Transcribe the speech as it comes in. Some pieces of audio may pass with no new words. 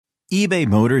eBay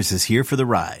Motors is here for the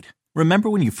ride. Remember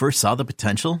when you first saw the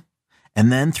potential?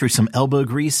 And then through some elbow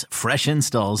grease, fresh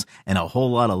installs, and a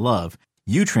whole lot of love,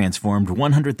 you transformed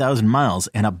 100,000 miles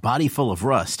and a body full of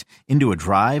rust into a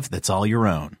drive that's all your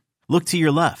own. Look to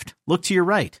your left. Look to your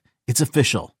right. It's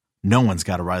official. No one's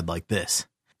got a ride like this.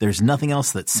 There's nothing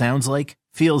else that sounds like,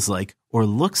 feels like, or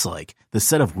looks like the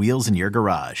set of wheels in your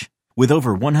garage. With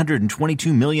over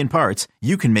 122 million parts,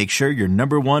 you can make sure your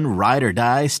number one ride or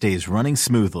die stays running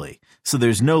smoothly. So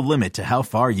there's no limit to how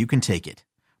far you can take it.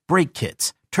 Brake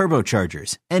kits,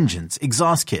 turbochargers, engines,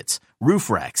 exhaust kits, roof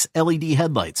racks, LED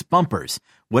headlights, bumpers,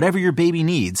 whatever your baby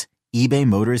needs, eBay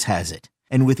Motors has it.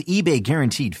 And with eBay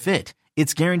Guaranteed Fit,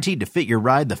 it's guaranteed to fit your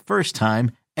ride the first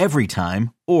time, every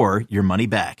time, or your money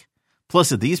back.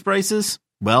 Plus at these prices,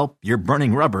 well, you're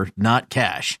burning rubber, not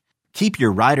cash. Keep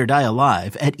your ride or die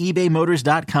alive at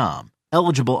ebaymotors.com.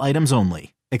 Eligible items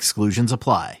only. Exclusions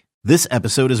apply. This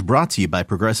episode is brought to you by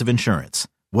Progressive Insurance.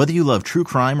 Whether you love true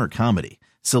crime or comedy,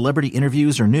 celebrity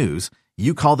interviews or news,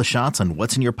 you call the shots on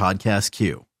what's in your podcast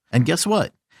queue. And guess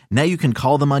what? Now you can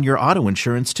call them on your auto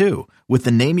insurance too with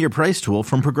the Name Your Price tool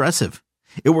from Progressive.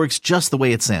 It works just the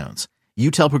way it sounds.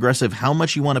 You tell Progressive how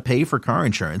much you want to pay for car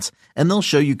insurance, and they'll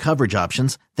show you coverage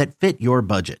options that fit your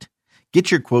budget. Get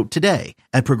your quote today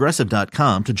at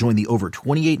Progressive.com to join the over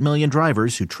 28 million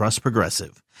drivers who trust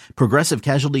Progressive. Progressive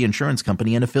Casualty Insurance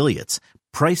Company and Affiliates.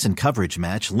 Price and coverage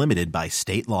match limited by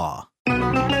state law. Good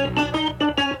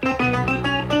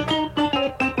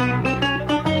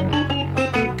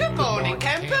morning,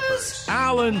 campers.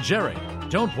 Alan Jerry.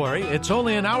 Don't worry, it's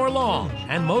only an hour long,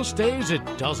 and most days it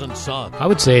doesn't suck. I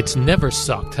would say it's never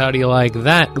sucked. How do you like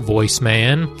that, voice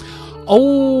man?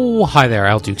 Oh, hi there,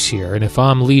 Al Dukes here. And if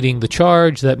I'm leading the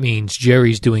charge, that means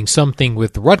Jerry's doing something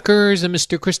with Rutgers, and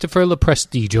Mr. Christopher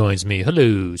Lepresti joins me.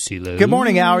 Hello, CeeLo. Good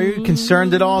morning, Al. Are you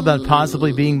concerned at all about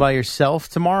possibly being by yourself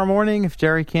tomorrow morning if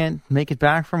Jerry can't make it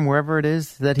back from wherever it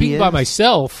is that he is? Being by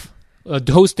myself?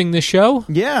 Hosting this show?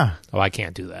 Yeah. Oh, I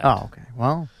can't do that. Oh, okay.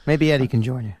 Well, maybe Eddie can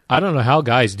join you. I don't know how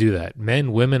guys do that.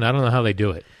 Men, women, I don't know how they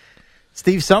do it.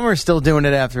 Steve Summers still doing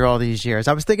it after all these years.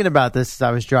 I was thinking about this as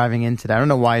I was driving in today. I don't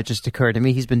know why it just occurred to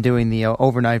me. He's been doing the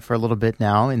overnight for a little bit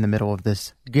now in the middle of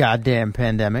this goddamn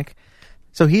pandemic.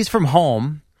 So he's from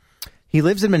home. He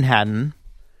lives in Manhattan.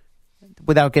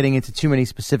 Without getting into too many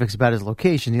specifics about his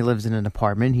location, he lives in an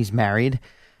apartment. He's married.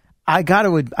 I got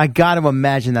to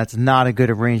imagine that's not a good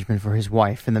arrangement for his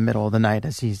wife in the middle of the night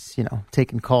as he's,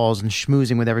 taking calls and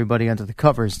schmoozing with everybody under the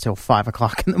covers till 5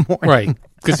 o'clock in the morning. Right.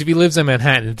 Because if he lives in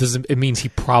Manhattan, it means he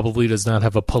probably does not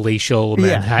have a palatial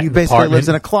Manhattan he basically apartment. lives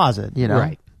in a closet,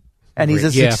 Right. And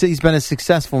he's been a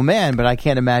successful man, but I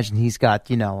can't imagine he's got,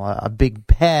 a big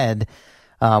pad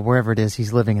wherever it is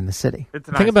he's living in the city. It's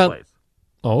a nice place.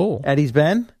 Oh. Eddie's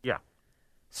been? Yeah.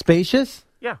 Spacious?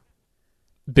 Yeah.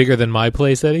 Bigger than my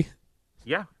place, Eddie?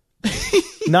 Yeah.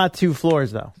 Not 2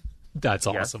 floors, though. That's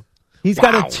awesome. He's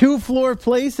got a 2-floor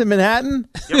place in Manhattan?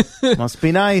 Yep. Must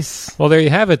be nice. Well, there you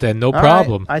have it then. No All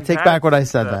problem. Right. I take back what I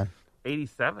said then.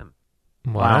 87.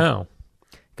 Wow.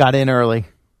 Got in early.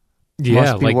 Yeah,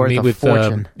 Must be like worth me a with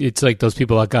fortune. It's like those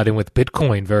people that got in with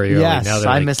Bitcoin very early. Yes, now they're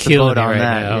I like missed the killing boat it on right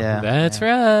that. now. Yeah, That's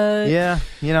right. Yeah,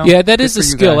 Yeah, that is a for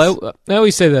you skill. guys. I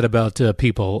always say that about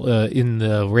people in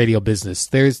the radio business.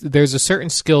 There's a certain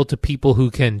skill to people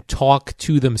who can talk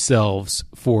to themselves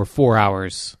for 4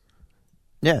 hours.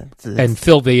 Yeah, and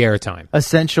fill the airtime.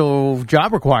 Essential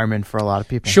job requirement for a lot of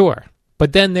people. Sure.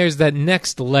 But then there's that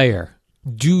next layer.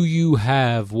 Do you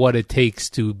have what it takes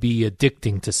to be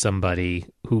addicting to somebody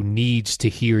who needs to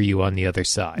hear you on the other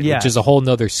side? Yes. Which is a whole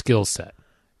nother skill set.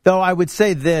 Though I would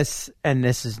say this, and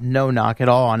this is no knock at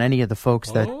all on any of the folks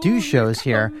that do shows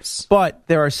here, but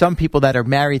there are some people that are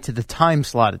married to the time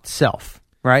slot itself,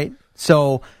 right?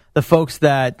 So the folks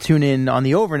that tune in on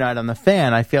the overnight on the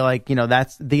Fan, I feel like,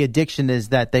 that's the addiction is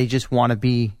that they just want to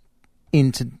be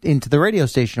into the radio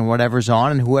station, whatever's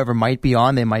on, and whoever might be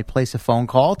on, they might place a phone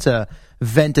call to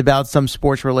vent about some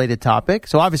sports-related topic.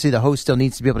 So obviously the host still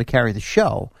needs to be able to carry the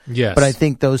show. Yes. But I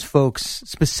think those folks,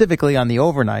 specifically on the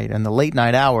overnight and the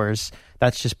late-night hours,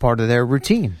 that's just part of their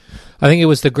routine. I think it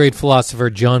was the great philosopher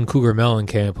John Cougar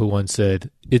Mellencamp who once said,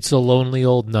 "It's a lonely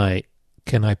old night.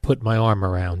 Can I put my arm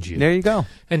around you?" There you go.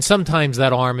 And sometimes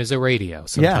that arm is a radio.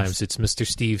 Sometimes it's Mr.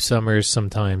 Steve Summers.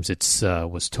 Sometimes it's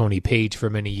was Tony Page for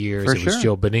many years. For it was sure.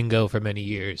 Joe Beningo for many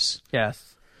years. Yes.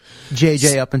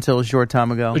 JJ up until a short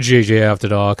time ago. JJ After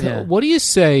Dark. Yeah. What do you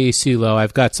say, CeeLo?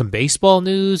 I've got some baseball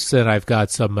news, and I've got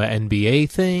some NBA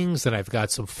things, and I've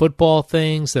got some football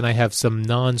things, and I have some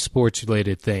non-sports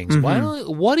related things.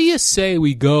 What do you say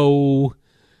we go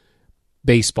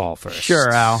baseball first?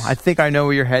 Sure, Al. I think I know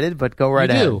where you're headed, but go right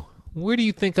You ahead. do. Where do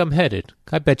you think I'm headed?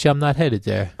 I bet you I'm not headed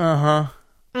there.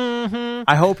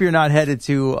 I hope you're not headed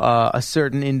to a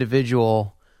certain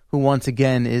individual who once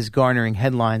again is garnering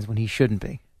headlines when he shouldn't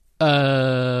be.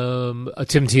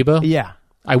 Tim Tebow? Yeah.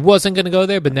 I wasn't going to go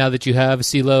there, but now that you have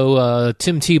CeeLo,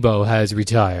 Tim Tebow has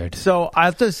retired. So I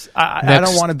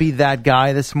don't want to be that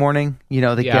guy this morning,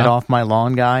 the get off my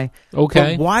lawn guy.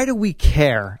 Okay. But why do we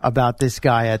care about this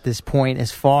guy at this point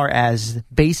as far as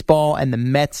baseball and the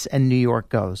Mets and New York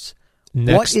goes?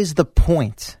 What is the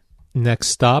point? Next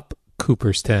stop,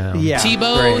 Cooperstown. Yeah.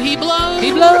 Tebow, great. he blows.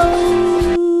 He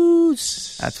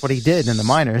blows. That's what he did in the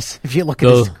minors, if you look at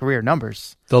his career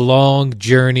numbers. The long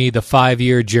journey, the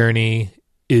 5-year journey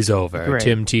is over. Great.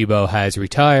 Tim Tebow has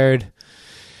retired.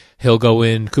 He'll go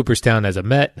in Cooperstown as a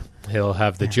Met. He'll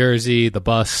have the jersey, the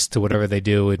bust, whatever they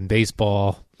do in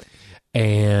baseball.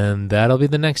 And that'll be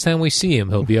the next time we see him.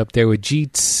 He'll be up there with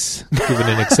Jeets, giving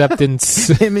an acceptance.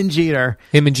 Him and Jeter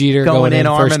going in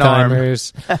arm in arm.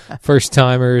 First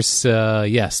timers.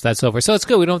 Yes, that's over. So it's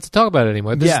good. We don't have to talk about it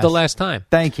anymore. This is the last time.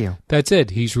 Thank you. That's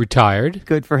it. He's retired.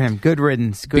 Good for him. Good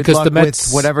riddance. Good Because luck the Mets,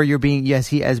 with whatever you're being.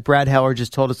 Yes, as Brad Heller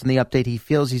just told us in the update, he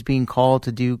feels he's being called.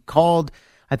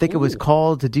 I think it was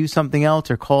called to do something else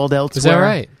or called elsewhere. Is that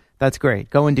right? That's great.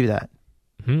 Go and do that.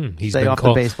 He's Stay been off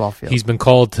called, the baseball field. He's been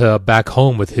called back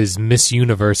home with his Miss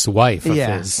Universe wife of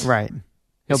his. Right.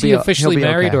 Is he officially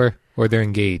married okay. or they're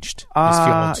engaged? His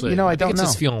fiancé. I don't think know.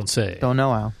 it's his fiancé. Don't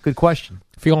know, Al. Good question.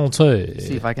 Fiancé.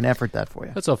 See if I can effort that for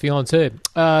you. That's a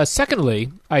fiancé.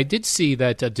 Secondly, I did see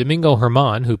that Domingo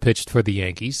Germán, who pitched for the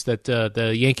Yankees, that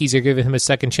the Yankees are giving him a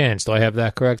second chance. Do I have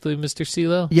that correctly, Mr.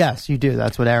 CeeLo? Yes, you do.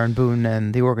 That's what Aaron Boone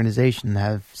and the organization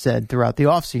have said throughout the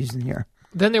offseason here.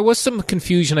 Then there was some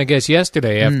confusion, I guess,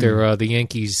 yesterday after the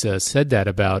Yankees said that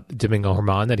about Domingo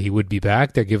Germán, that he would be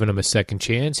back. They're giving him a second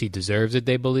chance. He deserves it,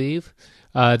 they believe.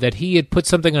 That he had put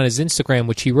something on his Instagram,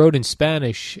 which he wrote in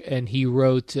Spanish, and he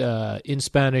wrote in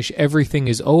Spanish, "Everything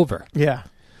is over." Yeah.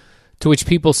 To which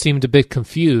people seemed a bit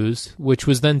confused, which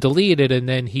was then deleted, and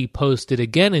then he posted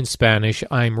again in Spanish,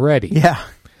 "I'm ready." Yeah.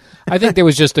 I think there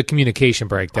was just a communication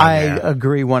breakdown there. I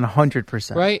agree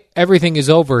 100%. Right? Everything is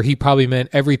over. He probably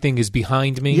meant everything is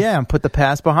behind me. Yeah, and put the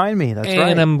past behind me. That's right.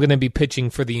 And I'm going to be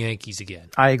pitching for the Yankees again.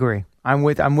 I agree. I'm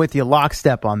with you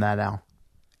lockstep on that, Al.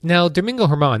 Now, Domingo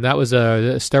Germán, that was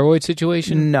a steroid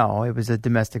situation? No, it was a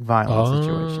domestic violence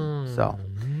situation. So,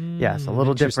 yes, a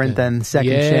little different than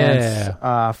second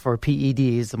chance for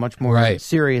PEDs, a much more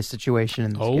serious situation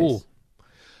in this case.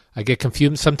 I get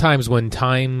confused sometimes when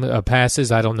time passes.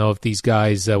 I don't know if these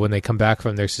guys, when they come back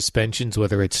from their suspensions,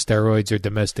 whether it's steroids or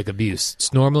domestic abuse.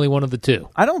 It's normally one of the two.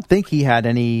 I don't think he had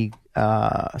any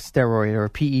steroid or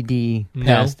PED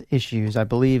past issues. I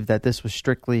believe that this was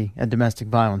strictly a domestic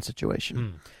violence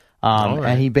situation.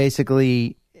 And he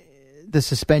basically, the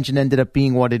suspension ended up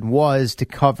being what it was to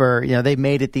cover, they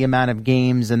made it the amount of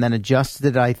games and then adjusted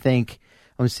it, I think.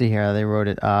 Let me see here. They wrote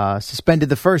it. Suspended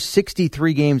the first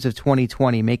 63 games of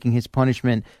 2020, making his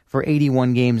punishment for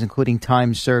 81 games, including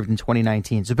time served in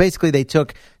 2019. So basically they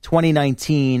took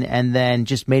 2019 and then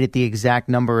just made it the exact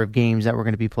number of games that were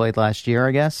going to be played last year,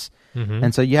 I guess. Mm-hmm.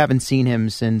 And so you haven't seen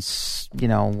him since,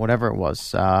 whatever it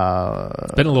was.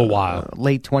 It's been a little while.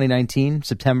 Late 2019,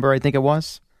 September, I think it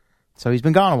was. So he's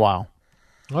been gone a while.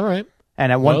 All right.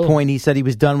 And at one point, he said he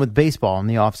was done with baseball in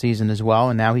the offseason as well,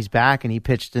 and now he's back, and he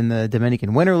pitched in the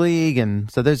Dominican Winter League, and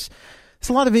so there's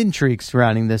a lot of intrigue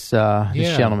surrounding this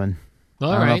gentleman.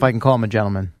 I don't know if I can call him a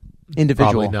gentleman.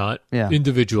 Individual. Probably not. Yeah.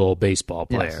 Individual baseball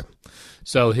player. Yes.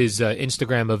 So his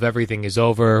Instagram of "everything is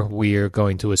over," we're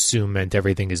going to assume meant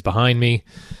everything is behind me.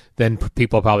 Then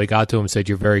people probably got to him and said,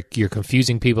 you're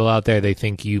confusing people out there. They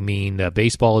think you mean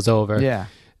baseball is over. Yeah.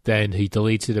 Then he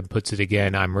deletes it and puts it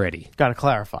again. "I'm ready." Got to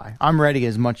clarify. "I'm ready"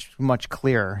 is much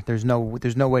clearer. There's no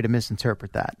way to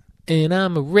misinterpret that. And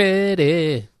I'm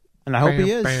ready. And I hope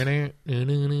he is.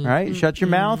 All right, shut your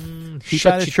mouth, keep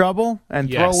out of trouble,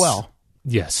 and throw well.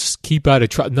 Yes, keep out of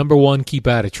trouble. Number one, keep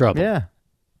out of trouble. Yeah.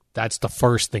 That's the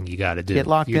first thing you got to do. Get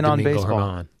locked in on baseball.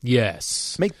 Germán.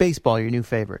 Yes. Make baseball your new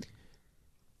favorite.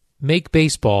 Make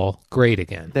baseball great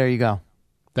again. There you go.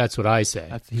 That's what I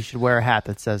say. He should wear a hat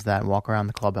that says that and walk around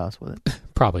the clubhouse with it.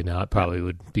 Probably not. Probably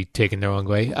would be taken the wrong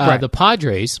way. The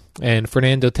Padres and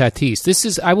Fernando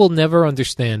Tatis. I will never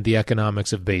understand the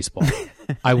economics of baseball.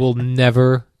 I will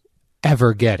never,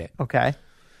 ever get it. Okay.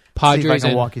 Padres. See if I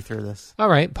can walk you through this. All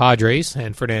right. Padres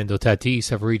and Fernando Tatis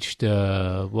have reached,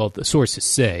 the sources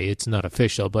say, it's not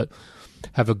official, but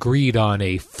have agreed on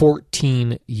a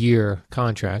 14-year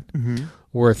contract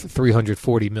worth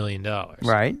 $340 million.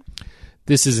 Right.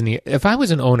 This isn't. If I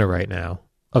was an owner right now,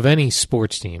 of any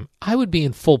sports team, I would be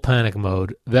in full panic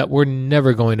mode that we're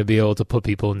never going to be able to put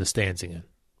people in the stands again.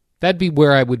 That'd be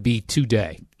where I would be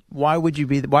today. Why would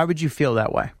you feel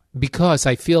that way? Because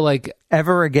I feel like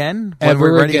Ever again? When Ever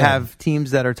we already again. have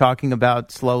teams that are talking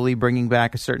about slowly bringing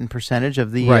back a certain percentage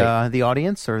of the Right. the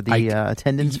audience or the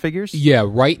attendance figures? yeah,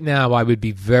 right now I would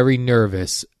be very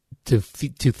nervous to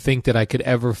think that I could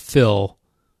ever fill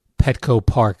Petco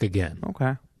Park again.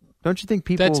 Okay. Don't you think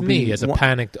people That's will me be as a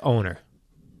panicked owner.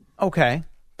 Okay.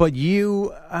 But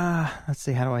you, let's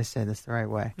see, how do I say this the right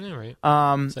way? All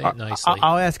right. Say it nicely.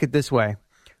 I'll ask it this way.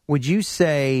 Would you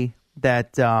say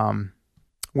that,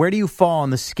 where do you fall on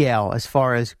the scale as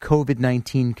far as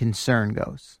COVID-19 concern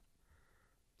goes?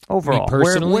 Overall. Me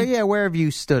personally? Where have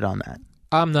you stood on that?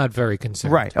 I'm not very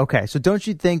concerned. Right. Okay. So don't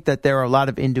you think that there are a lot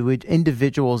of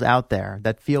individuals out there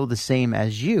that feel the same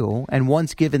as you, and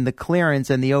once given the clearance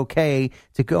and the okay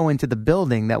to go into the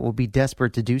building, that will be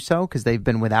desperate to do so because they've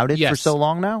been without it for Yes. so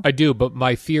long now? I do, but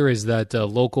my fear is that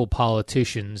local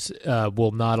politicians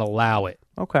will not allow it.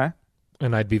 Okay.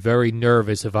 And I'd be very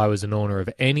nervous if I was an owner of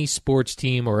any sports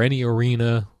team or any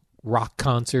arena, rock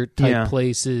concert type Yeah.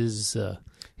 places,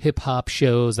 hip-hop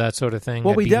shows, that sort of thing.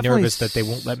 Well, I'd we be definitely nervous that they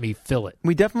won't let me fill it.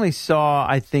 We definitely saw,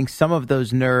 I think, some of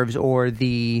those nerves or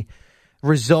the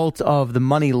result of the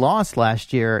money lost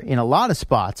last year in a lot of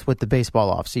spots with the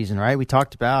baseball offseason, right? We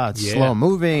talked about Yeah. slow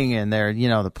moving and they're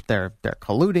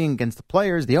colluding against the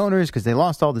players, the owners, because they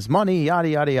lost all this money, yada,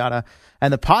 yada, yada.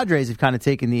 And the Padres have kind of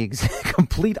taken the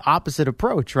complete opposite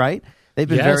approach, right? They've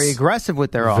been Yes. very aggressive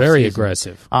with their offseason. Very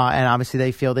aggressive. And obviously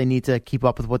they feel they need to keep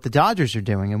up with what the Dodgers are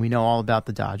doing. And we know all about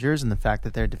the Dodgers and the fact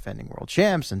that they're defending world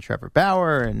champs and Trevor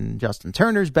Bauer and Justin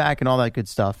Turner's back and all that good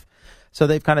stuff. So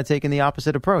they've kind of taken the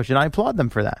opposite approach, and I applaud them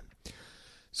for that.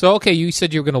 So, okay, you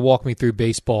said you were going to walk me through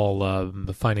baseball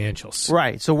the financials.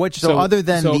 Right. So So- other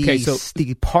than so, the, okay, so-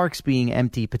 the parks being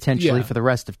empty potentially Yeah. for the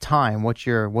rest of time, what's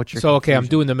your So, okay, I'm conclusion?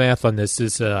 doing the math on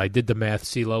this. I did the math,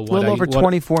 CeeLo. a little over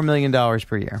 $24 million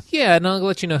per year. Yeah, and I'll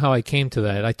let you know how I came to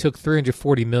that. I took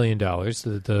 $340 million,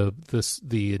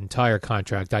 the entire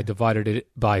contract. I divided it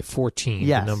by 14,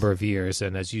 Yes. the number of years.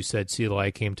 And as you said, CeeLo,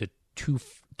 I came to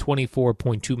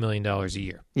 $24.2 million a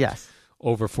year Yes.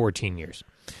 over 14 years.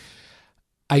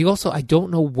 I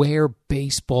don't know where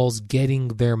baseball's getting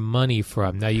their money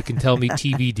from. Now, you can tell me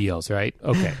TV deals, right?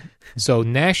 Okay. So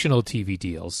national TV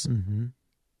deals,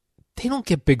 they don't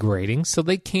get big ratings, so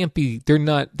they can't be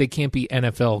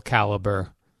NFL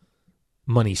caliber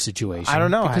money situation. I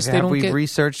don't know. Because Have we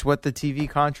researched what the TV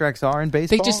contracts are in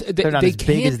baseball? They're not they as big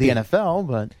can't as the be. NFL,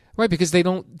 but Right, because they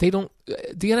don't the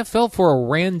NFL for a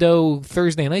rando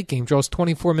Thursday night game draws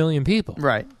 24 million people.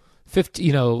 right.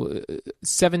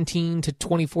 17 to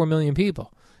 24 million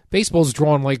people. Baseball's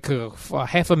drawn like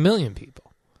 500,000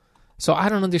 people. So I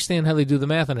don't understand how they do the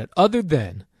math on it, other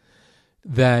than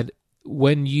that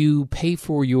when you pay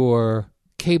for your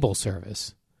cable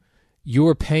service,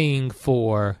 you're paying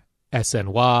for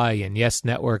SNY and Yes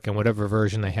Network and whatever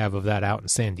version they have of that out in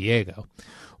San Diego,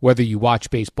 whether you watch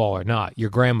baseball or not. Your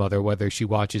grandmother, whether she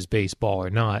watches baseball or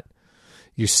not.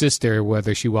 Your sister,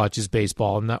 whether she watches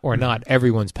baseball or not,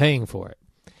 everyone's paying for it.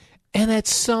 And at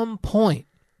some point,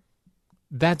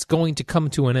 that's going to come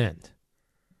to an end.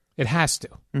 It has to.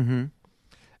 Mm-hmm.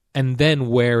 And then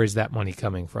where is that money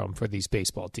coming from for these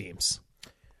baseball teams?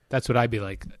 That's what I'd be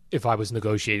like if I was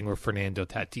negotiating with Fernando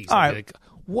Tatis. All I'd be right.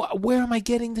 like, where am I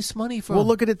getting this money from? Well,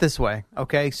 look at it this way,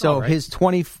 okay? So All right. his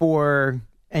 24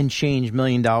 and change $1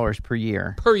 million per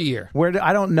year. per year.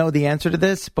 I don't know the answer to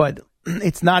this, but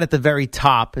it's not at the very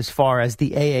top as far as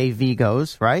the AAV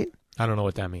goes, right? I don't know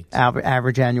what that means.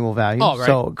 Average annual value. Oh, right.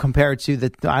 So compared to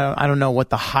I don't know what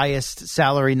the highest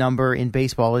salary number in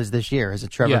baseball is this year. Is it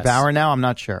Trevor Yes. Bauer now? I'm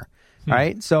not sure.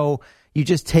 Right? So you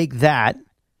just take that.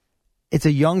 It's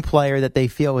a young player that they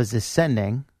feel is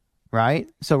ascending, right?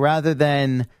 So rather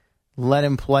than let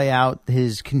him play out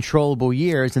his controllable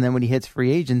years, and then when he hits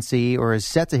free agency or is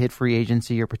set to hit free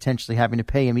agency, you're potentially having to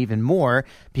pay him even more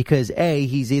because A,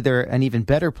 he's either an even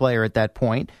better player at that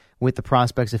point with the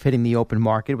prospects of hitting the open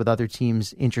market with other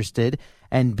teams interested,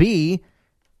 and B,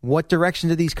 what direction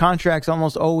do these contracts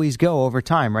almost always go over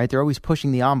time, right? They're always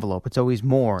pushing the envelope. It's always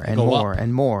more and go more up.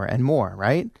 and more and more,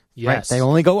 right? Yes. Right. They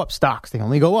only go up. Stocks, they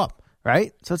only go up,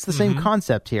 right? So it's the same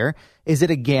concept here. Is it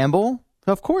a gamble?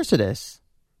 Of course it is.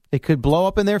 It could blow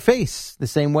up in their face the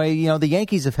same way, the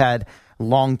Yankees have had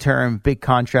long-term big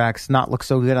contracts not look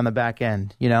so good on the back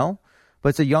end, But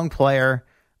it's a young player.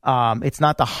 It's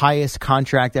not the highest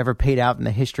contract ever paid out in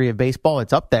the history of baseball.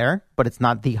 It's up there, but it's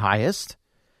not the highest.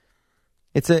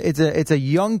 It's a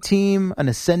young team, an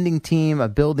ascending team, a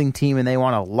building team, and they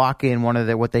want to lock in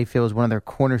what they feel is one of their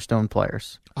cornerstone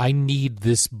players. I need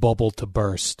this bubble to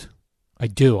burst. I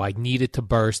do. I need it to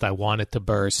burst. I want it to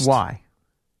burst. Why?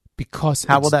 Because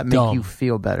how will that make dumb. you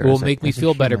feel better? It will make me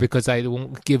feel better because I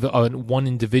won't give one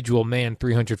individual man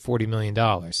 $340 million.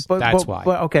 That's why.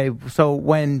 But okay, so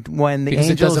when the Because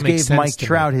it Angels doesn't make gave sense Mike to me.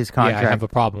 Trout his contract, Yeah, I have a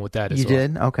problem with that as you well.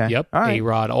 did? Okay. Yep. All right.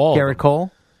 A-Rod, all of Garrett them.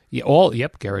 Cole? Yeah,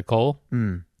 Yep, Garrett Cole.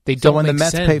 They So don't when the make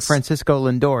Mets sense. pay Francisco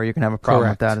Lindor, you're going to have a problem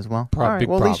Correct. with that as well? Big All right,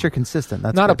 well, at problem. least you're consistent.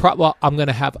 That's Not good. a problem. Well,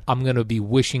 I'm going to be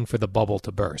wishing for the bubble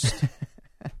to burst.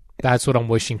 That's what I'm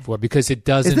wishing for because it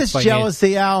doesn't. Is this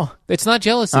jealousy, Al? It's not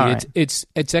jealousy. All right. It's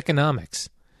economics.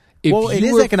 If Well, it you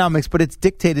is were- economics, but it's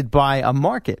dictated by a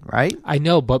market, right? I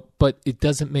know, but it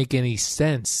doesn't make any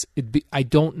sense. I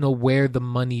don't know where the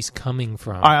money's coming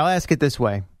from. All right, I'll ask it this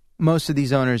way. Most of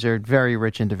these owners are very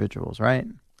rich individuals, right?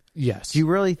 Yes. Do you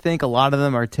really think a lot of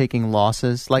them are taking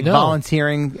losses, like No.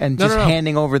 volunteering and No, just no, no.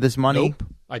 handing over this money? Nope.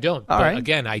 I don't. All But right.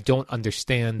 again, I don't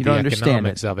understand You the don't understand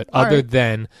economics it. of it. All Other right.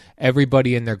 than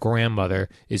everybody and their grandmother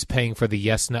is paying for the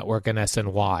Yes Network and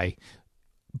SNY.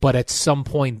 But at some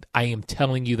point, I am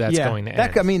telling you that's going to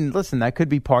end. I mean, listen, that could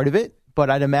be part of it, but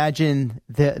I'd imagine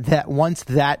that once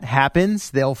that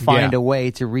happens, they'll find Yeah. a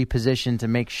way to reposition to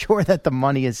make sure that the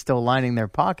money is still lining their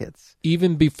pockets.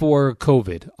 Even before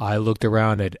COVID, I looked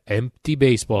around at empty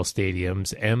baseball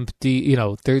stadiums, empty,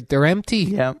 they're empty.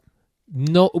 Yeah.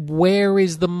 No, where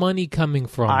is the money coming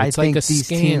from? I It's think like a these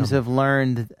scam. teams have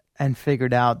learned and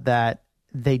figured out that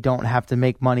they don't have to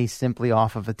make money simply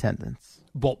off of attendance.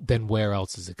 Well, then where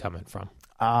else is it coming from?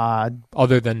 Uh,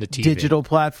 Other than the TV. digital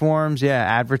platforms,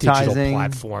 advertising. Digital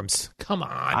platforms. Come on.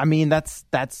 I mean, that's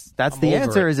the over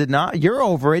answer, it. is it not? You're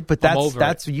over it, but I'm over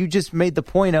that's you just made the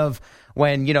point of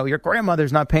when your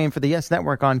grandmother's not paying for the Yes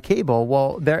Network on cable.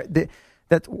 Well,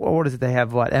 that's what is it? They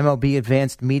have what MLB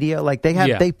Advanced Media, like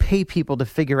they pay people to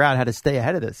figure out how to stay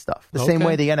ahead of this stuff. The same Okay.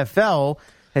 way the NFL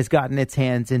has gotten its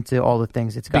hands into all the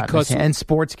things it's gotten. Because- and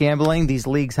sports gambling, these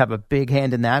leagues have a big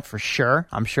hand in that for sure.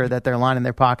 I'm sure that they're lining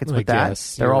their pockets with that.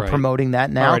 guess. They're You're all right. promoting that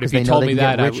All now right, because if you they know told they me can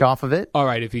get that, I rich would- off of it. All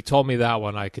right, if you told me that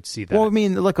one, I could see that. Well, I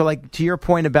mean, look, like to your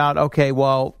point about, okay,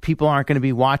 well, people aren't going to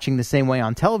be watching the same way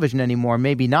on television anymore.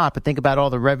 Maybe not, but think about all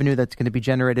the revenue that's going to be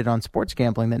generated on sports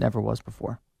gambling that never was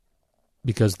before.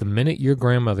 Because the minute your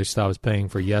grandmother stops paying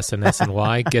for Yes and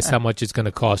SNY, guess how much it's going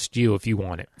to cost you if you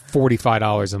want it?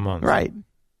 $45 a month. Right.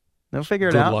 They'll figure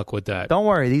it Good out. luck with that. Don't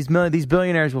worry. These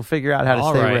billionaires will figure out how to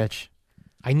All stay right. rich.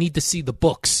 I need to see the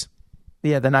books.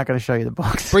 Yeah, they're not going to show you the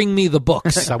books. Bring me the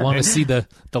books. I want to see the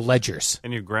ledgers.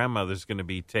 And your grandmother's going to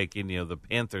be taking, the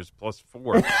Panthers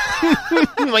 +4.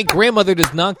 My grandmother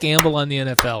does not gamble on the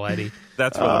NFL, Eddie.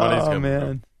 That's where the money's Oh, coming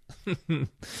from. man.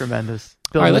 Tremendous.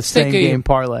 All right, Building let's a take a- same-game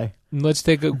parlay.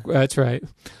 That's right.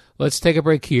 Let's take a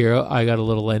break here. I got a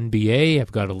little NBA.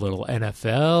 I've got a little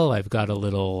NFL. I've got a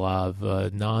little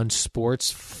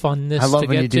non-sports funness I love to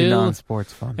when get you do to.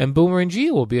 non-sports fun. And Boomer and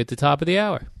G will be at the top of the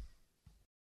hour.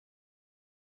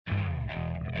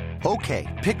 Okay,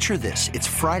 picture this. It's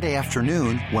Friday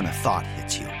afternoon when a thought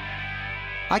hits you.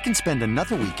 I can spend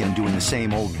another weekend doing the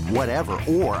same old whatever,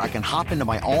 or I can hop into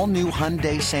my all-new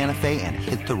Hyundai Santa Fe and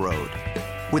hit the road.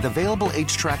 With available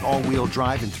H-Track all-wheel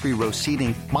drive and 3-row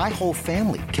seating, my whole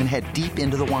family can head deep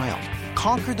into the wild.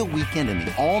 Conquer the weekend in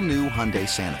the all-new Hyundai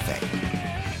Santa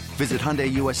Fe. Visit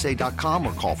HyundaiUSA.com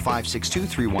or call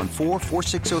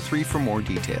 562-314-4603 for more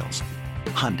details.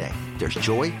 Hyundai, there's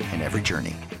joy in every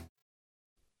journey.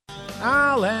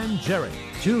 Al and Jerry,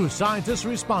 two scientists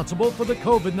responsible for the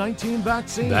COVID-19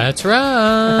 vaccine. That's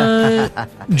right.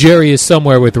 Jerry is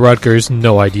somewhere with Rutgers.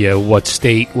 No idea what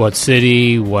state, what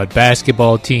city, what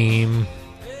basketball team.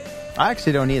 I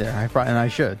actually don't either. I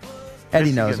should.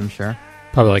 Eddie knows, I'm sure.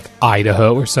 Probably like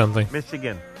Idaho or something.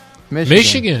 Michigan.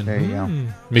 Michigan. There you go.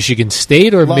 Michigan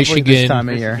State or Lovely this Michigan time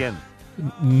of year. Michigan.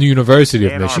 University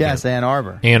of Ann Arbor. Michigan? Yes, Ann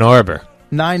Arbor. Ann Arbor.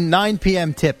 9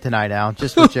 p.m. tip tonight, Al.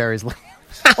 Just what Jerry's looking.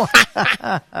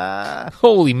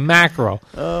 Holy mackerel.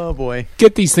 Oh, boy.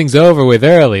 Get these things over with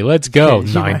early. Let's go.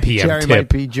 He 9 might- p.m. Jerry tip. might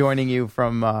be joining you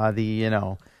from the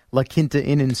La Quinta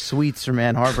Inn and Suites from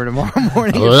Ann Arbor tomorrow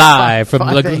morning. at Live 5 from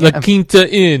La 5 Quinta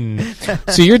Inn.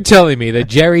 So you're telling me that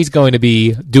Jerry's going to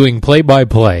be doing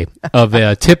play-by-play of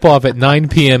a tip-off at 9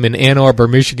 p.m. in Ann Arbor,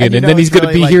 Michigan, and then he's going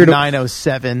to be here.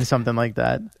 9:07, something like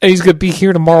that. And he's going to be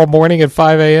here tomorrow morning at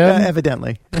 5 a.m.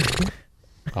 Evidently.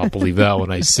 I'll believe that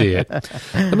when I see it.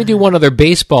 Let me do one other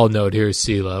baseball note here,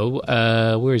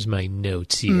 CeeLo. Where's my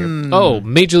notes here? Oh,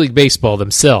 Major League Baseball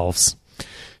themselves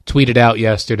tweeted out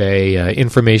yesterday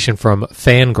information from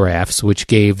Fangraphs, which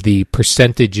gave the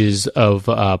percentages of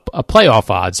playoff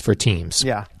odds for teams.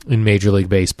 Yeah. in Major League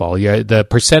Baseball. The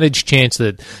percentage chance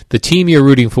that the team you're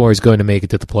rooting for is going to make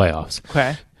it to the playoffs.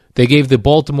 Okay. They gave the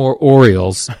Baltimore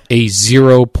Orioles a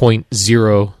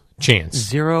 0.0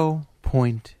 chance.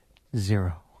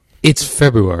 0.0. It's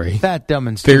February. Fat, dumb,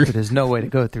 and stupid is no way to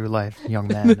go through life, young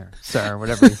man or sir,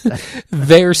 whatever you say.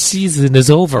 Their season is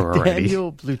over already.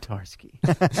 Daniel Blutarski.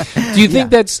 Do you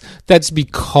think that's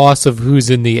because of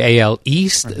who's in the AL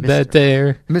East that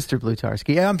they're... Mr.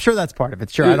 Blutarski. Yeah, I'm sure that's part of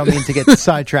it. Sure, I don't mean to get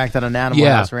sidetracked on an Animal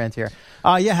House rant here.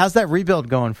 How's that rebuild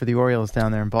going for the Orioles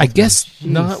down there in Baltimore? I guess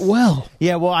not well.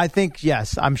 Yeah, well, I think,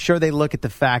 yes. I'm sure they look at the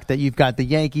fact that you've got the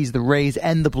Yankees, the Rays,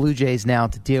 and the Blue Jays now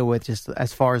to deal with just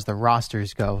as far as the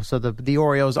rosters go. So the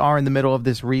Orioles are in the middle of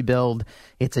this rebuild.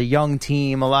 It's a young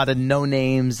team, a lot of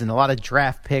no-names, and a lot of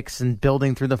draft picks and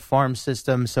building through the farm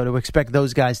system. So to expect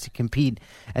those guys to compete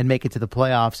and make it to the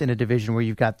playoffs in a division where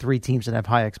you've got three teams that have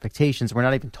high expectations, we're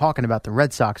not even talking about the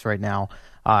Red Sox right now.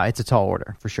 It's a tall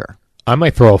order, for sure. I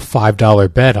might throw a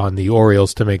 $5 bet on the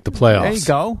Orioles to make the playoffs. There you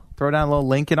go. Throw down a little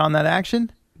Lincoln on that action.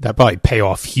 That'd probably pay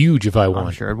off huge if I won.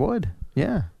 I'm sure it would.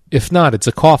 Yeah. If not, it's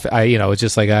a coffee. It's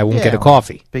just like I won't get a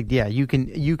coffee. You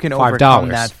can overcome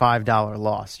that $5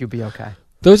 loss. You'll be okay.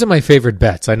 Those are my favorite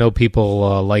bets. I know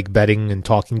people like betting and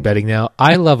talking betting now.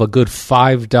 I love a good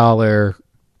 $5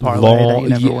 parlay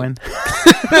that you never win.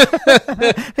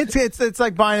 It's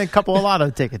like buying a couple of lotto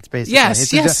tickets, basically.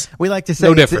 Yes. We like to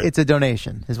say it's a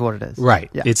donation, is what it is. Right.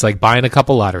 Yeah. It's like buying a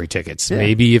couple lottery tickets. Yeah.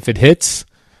 Maybe if it hits,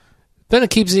 then it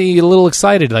keeps me a little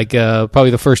excited. Like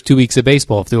probably the first 2 weeks of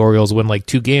baseball, if the Orioles win like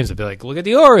 2 games, I'd be like, look at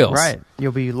the Orioles. Right.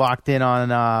 You'll be locked in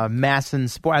on Masson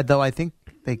Sport, though I think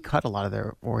they cut a lot of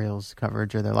their Orioles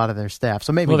coverage or a lot of their staff.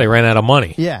 So maybe they ran out of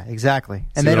money. Yeah, exactly.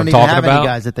 And See they don't even have any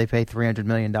guys that they pay $300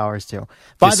 million to.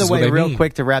 By the way, real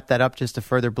quick to wrap that up, just to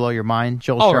further blow your mind,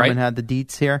 Joel Sherman had the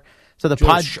deets here. So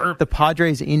the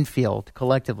Padres infield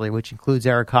collectively, which includes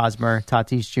Eric Hosmer,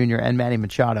 Tatis Jr., and Manny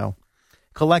Machado,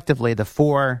 collectively the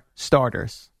 4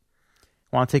 starters.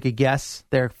 Want to take a guess?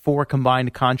 Their 4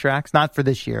 combined contracts, not for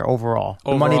this year, overall.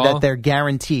 The money that they're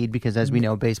guaranteed, because as we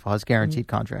know, baseball has guaranteed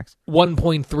contracts.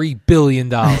 $1.3 billion.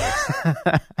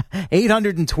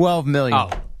 $812 million. Oh,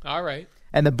 all right.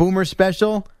 And the Boomer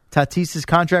special, Tatis's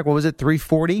contract, what was it,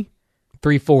 $340?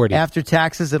 $340. After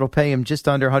taxes, it'll pay him just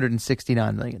under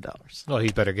 $169 million. Well,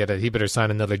 he better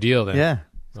sign another deal then. Yeah.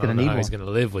 He's going to need one. He's going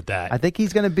to live with that. I think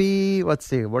he's going to be, let's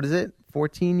see, what is it,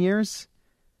 14 years?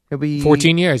 He'll be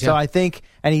 14 years, So I think,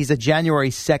 and he's a January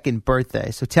 2nd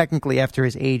birthday. So technically, after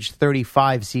his age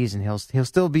 35 season, he'll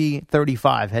still be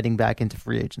 35 heading back into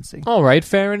free agency. All right,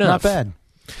 fair enough. Not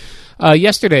bad.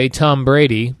 Yesterday, Tom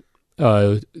Brady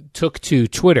took to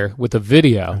Twitter with a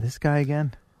video. This guy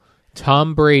again?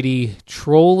 Tom Brady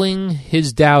trolling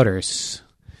his doubters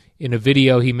in a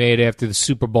video he made after the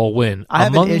Super Bowl win. I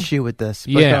have an issue with this,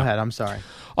 but go ahead. I'm sorry.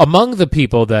 Among the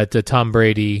people that Tom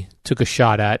Brady took a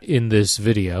shot at in this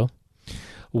video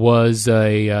was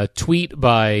a tweet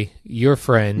by your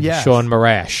friend, Sean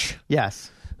Marash. Yes.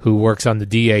 Who works on the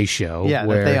DA show. Yeah,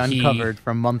 where that they uncovered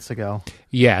from months ago.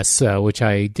 Yes, which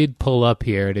I did pull up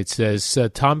here. And it says,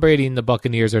 Tom Brady and the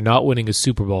Buccaneers are not winning a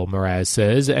Super Bowl, Mraz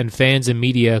says, and fans and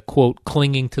media, quote,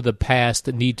 clinging to the past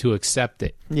need to accept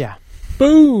it. Yeah.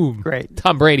 Boom! Great.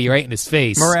 Tom Brady right in his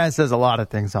face. Mraz says a lot of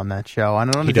things on that show,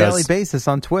 and on a daily basis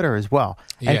on Twitter as well.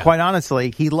 And quite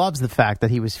honestly, he loves the fact that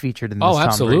he was featured in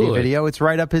this Tom Brady video. It's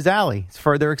right up his alley. It's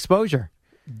further exposure.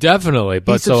 Definitely.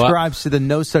 But he subscribes to the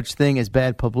no such thing as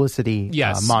bad publicity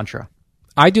mantra.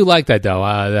 I do like that, though,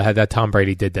 that Tom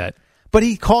Brady did that. But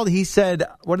he said,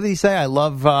 what did he say? I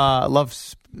love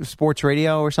sports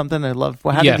radio or something. I love,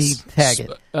 how did he tag it?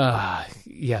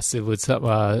 Yes, it was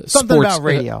something sports, about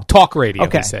radio. Talk radio,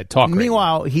 okay. He said. Talk radio.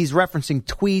 Meanwhile, he's referencing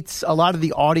tweets. A lot of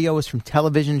the audio is from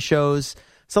television shows.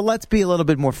 So let's be a little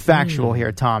bit more factual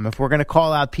here, Tom. If we're going to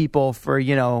call out people for,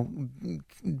 giving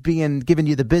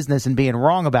you the business and being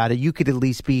wrong about it, you could at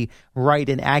least be right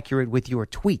and accurate with your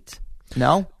tweet.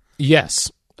 No?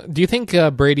 Yes. Do you think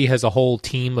Brady has a whole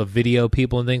team of video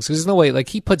people and things? Because there's no way, like,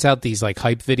 he puts out these, like,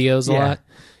 hype videos a lot.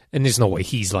 And there's no way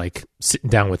he's, like, sitting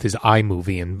down with his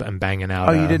iMovie and banging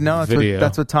out you didn't know? video.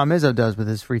 That's what Tom Izzo does with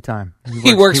his free time.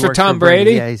 He works for Tom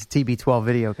Brady? Yeah, he's a TB12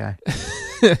 video guy.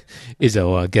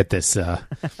 Izzo, get this.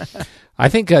 I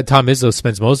think Tom Izzo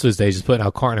spends most of his days just putting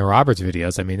out Carton and Roberts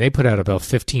videos. I mean, they put out about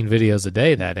 15 videos a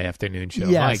day that afternoon show.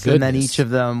 Yes, my goodness. And then each of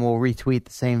them will retweet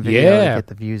the same video to get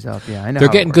the views up. Yeah, I know. They're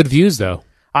getting good views, though.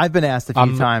 I've been asked a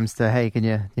few times to, hey, can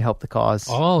you help the cause?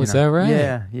 Oh, is that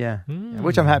right? Yeah.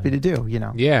 Which I'm happy to do,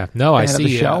 Yeah, no, I see.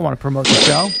 The show, want to promote the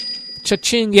show?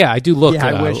 Cha-ching. Yeah, I do look. Yeah,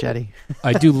 I wish, Eddie.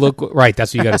 I do look. Right,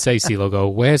 that's what you got to say, CeeLo. Go,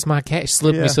 where's my cash?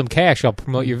 Slip me some cash. I'll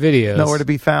promote your videos. Nowhere to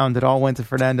be found. It all went to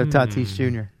Fernando Tatis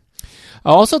Jr.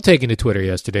 Also taking to Twitter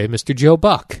yesterday, Mr. Joe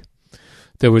Buck.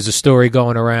 There was a story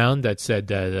going around that said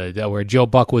where Joe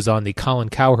Buck was on the Colin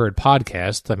Cowherd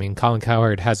podcast. I mean, Colin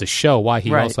Cowherd has a show. Why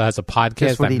he also has a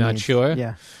podcast, I'm not sure.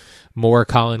 Yeah. More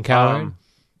Colin Cowherd.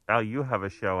 Al, you have a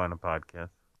show and a podcast.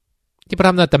 Yeah, but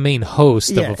I'm not the main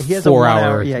host of a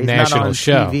 4-hour national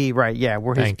show. TV, right? Yeah,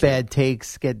 where his bad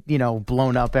takes get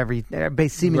blown up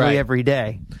seemingly every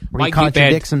day. Where he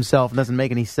contradicts himself and doesn't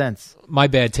make any sense. My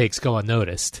bad takes go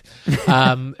unnoticed.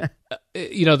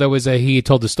 There was he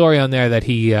told the story on there that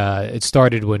it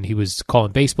started when he was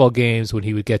calling baseball games. When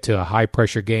he would get to high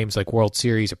pressure games like World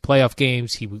Series or playoff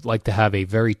games, he would like to have a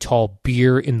very tall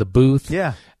beer in the booth.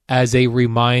 Yeah. As a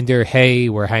reminder, hey,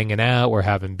 we're hanging out, we're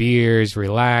having beers,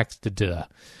 relax.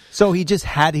 So he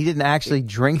didn't actually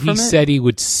drink from it? He said he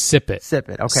would sip it. Sip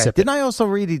it, okay. Didn't I also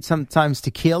read sometimes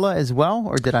tequila as well,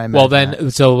 or did I imagine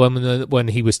that? So when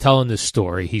he was telling this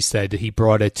story, he said he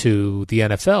brought it to the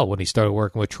NFL when he started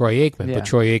working with Troy Aikman. Yeah. But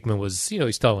Troy Aikman was,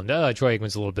 he's telling, Troy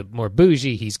Aikman's a little bit more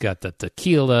bougie. He's got the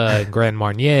tequila and Grand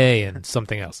Marnier and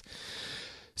something else.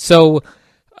 So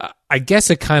I guess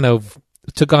it kind of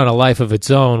took on a life of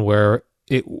its own where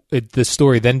the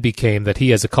story then became that he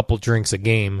has a couple drinks a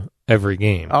game every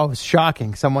game. Oh, it's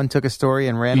shocking. Someone took a story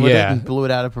and ran with it and blew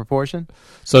it out of proportion?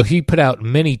 So he put out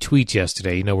many tweets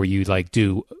yesterday, where you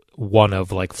do one of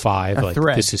 5. A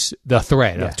thread. This is the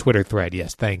thread, a Twitter thread,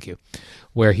 yes, thank you.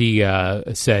 Where he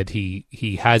said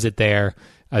he has it there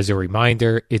as a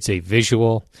reminder. It's a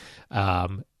visual.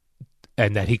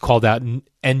 And that he called out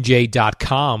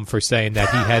NJ.com for saying that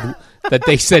he had that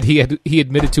they said he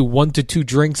admitted to 1 to 2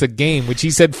 drinks a game, which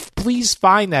he said, please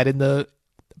find that in the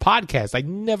podcast. I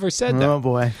never said that. Oh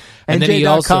boy. And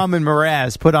NJ.com and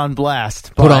Mraz put on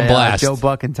blast. Joe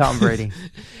Buck and Tom Brady.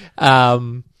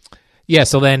 So he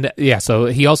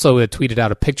also tweeted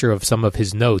out a picture of some of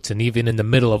his notes, and even in the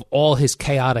middle of all his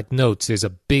chaotic notes, there's a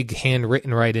big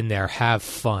handwritten right in there, have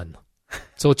fun.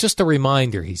 So it's just a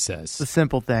reminder, he says. The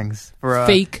simple things. For a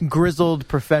fake grizzled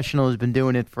professional who's been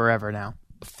doing it forever now.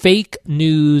 Fake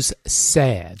news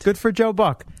sad. Good for Joe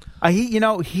Buck.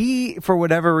 He, for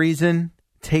whatever reason,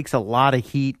 takes a lot of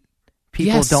heat.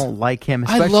 People don't like him,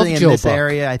 especially in this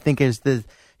area. I think is the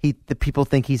people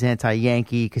think he's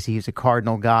anti-Yankee because he's a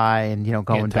Cardinal guy and,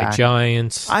 going back.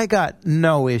 Anti-Giants. I got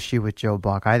no issue with Joe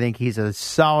Buck. I think he's a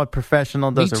solid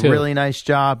professional, does a really nice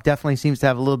job, definitely seems to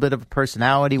have a little bit of a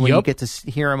personality when you get to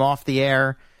hear him off the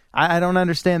air. I don't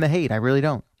understand the hate. I really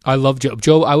don't. I love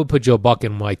Joe. I would put Joe Buck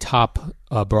in my top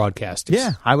broadcasters.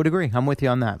 Yeah, I would agree. I'm with you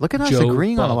on that. Look at us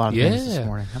agreeing on a lot of things this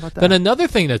morning. How about that? Then another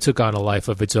thing that took on a life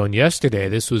of its own yesterday,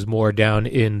 this was more down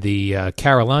in the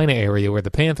Carolina area where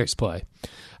the Panthers play.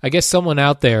 I guess someone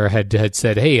out there had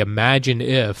said, hey, imagine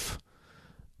if,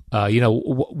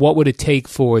 what would it take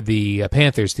for the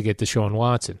Panthers to get Deshaun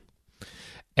Watson?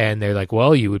 And they're like,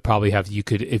 well, you would probably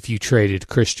if you traded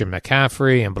Christian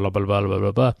McCaffrey and blah, blah, blah, blah,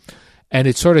 blah, blah. And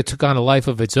it sort of took on a life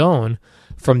of its own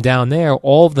from down there.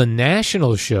 All the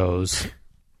national shows,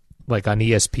 like on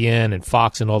ESPN and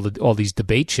Fox and all these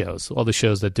debate shows, all the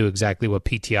shows that do exactly what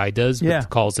PTI does, but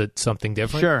calls it something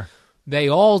different. Sure. They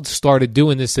all started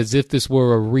doing this as if this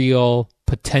were a real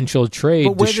potential trade.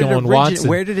 But Deshaun Watson.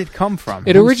 Where did it come from?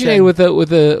 It originated with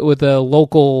a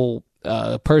local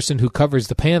person who covers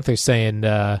the Panthers saying,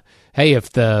 "Hey,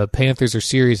 if the Panthers are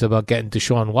serious about getting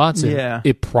Deshaun Watson,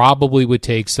 it probably would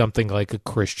take something like a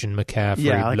Christian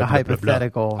McCaffrey, like a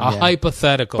hypothetical,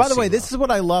 hypothetical." By the way, this is what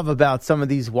I love about some of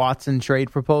these Watson trade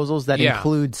proposals that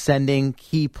include sending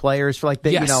key players for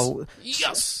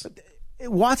yes.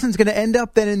 Watson's going to end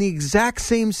up then in the exact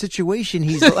same situation.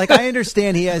 He's like, I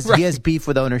understand he has beef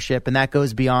with ownership, and that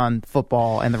goes beyond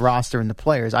football and the roster and the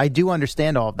players. I do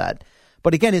understand all of that.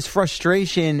 But again, his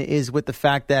frustration is with the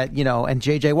fact that, and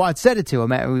J.J. Watt said it to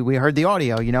him. We heard the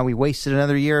audio, we wasted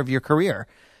another year of your career.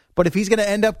 But if he's going to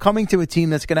end up coming to a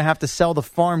team that's going to have to sell the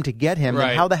farm to get him,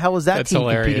 then how the hell is that team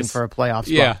competing for a playoff spot?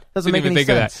 Yeah, doesn't make any sense.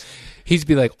 Of that. He'd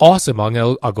be like, awesome, I'll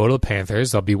go to the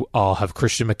Panthers. I'll have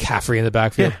Christian McCaffrey in the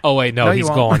backfield. Yeah. Oh wait, no, he's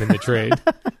gone in the trade.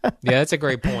 Yeah, that's a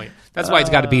great point. That's why it's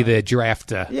got to be the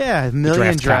draft.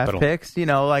 Million draft capital. Picks.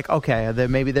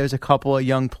 Maybe there's a couple of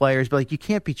young players, but you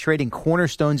can't be trading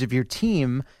cornerstones of your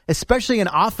team, especially an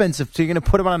offensive. So you're going to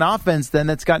put him on an offense then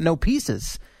that's got no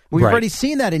pieces. We've already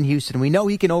seen that in Houston. We know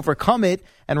he can overcome it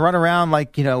and run around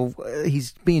like,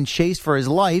 he's being chased for his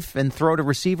life and throw to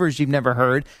receivers you've never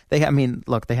heard. They've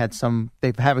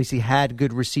obviously had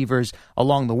good receivers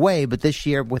along the way, but this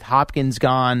year with Hopkins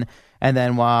gone and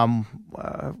then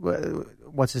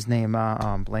what's his name?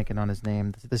 I'm blanking on his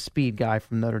name. The speed guy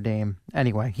from Notre Dame.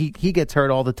 Anyway, he gets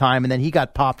hurt all the time, and then he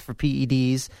got popped for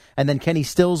PEDs. And then Kenny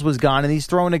Stills was gone, and he's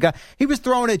throwing a guy. He was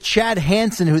throwing at Chad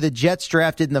Hansen, who the Jets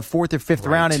drafted in the 4th or 5th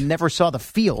round, and never saw the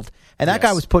field. And that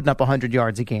guy was putting up 100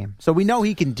 yards a game. So we know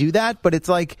he can do that, but it's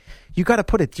like you got to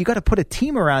put a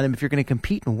team around him if you're going to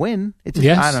compete and win. It's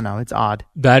just, I don't know. It's odd.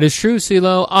 That is true,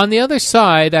 CeeLo. On the other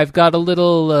side, I've got a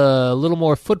little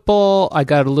more football. I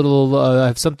got I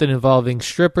have something involving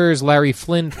strippers, Larry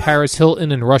Flint, Paris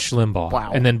Hilton, and Rush Limbaugh.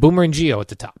 Wow. And then Boomer and Gio at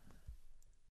the top.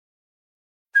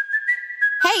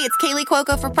 Hey, it's Kaylee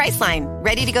Cuoco for Priceline.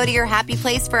 Ready to go to your happy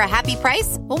place for a happy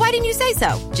price? Well, why didn't you say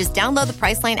so? Just download the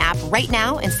Priceline app right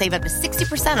now and save up to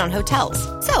 60% on hotels.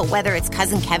 So whether it's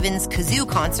Cousin Kevin's Kazoo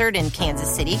Concert in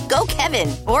Kansas City, go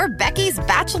Kevin, or Becky's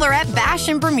Bachelorette Bash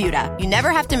in Bermuda, you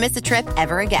never have to miss a trip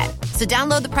ever again. So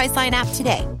download the Priceline app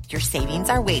today. Your savings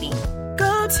are waiting.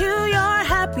 Go to your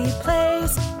happy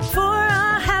place for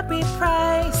a happy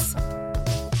price.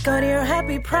 Go to your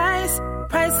happy price,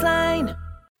 Priceline.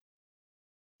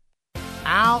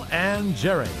 Al and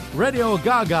Jerry, Radio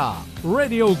Gaga,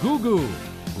 Radio Goo Goo,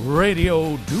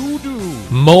 Radio Doo Doo.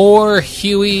 More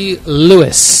Huey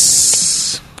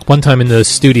Lewis. One time in the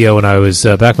studio when I was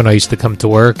back when I used to come to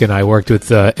work and I worked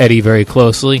with Eddie very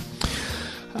closely,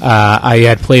 I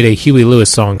had played a Huey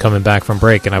Lewis song coming back from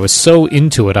break, and I was so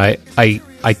into it,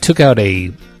 I took out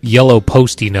a yellow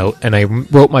Post-it note and I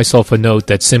wrote myself a note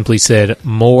that simply said,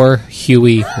 "More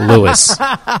Huey Lewis."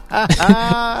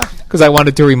 Because I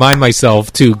wanted to remind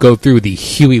myself to go through the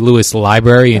Huey Lewis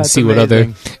library and see what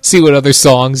other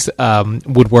songs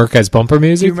would work as bumper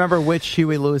music. Do you remember which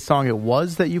Huey Lewis song it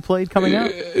was that you played coming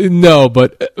out? No,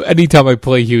 but anytime I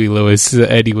play Huey Lewis,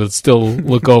 Eddie will still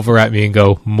look over at me and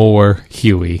go, "More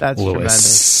Huey That's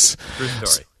Lewis." Tremendous. True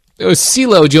story.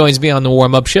 CeeLo joins me on the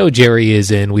warm-up show. Jerry is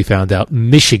in, we found out,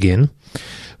 Michigan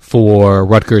for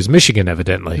Rutgers, Michigan,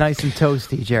 evidently. Nice and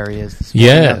toasty, Jerry is this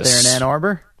morning up there in Ann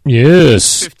Arbor.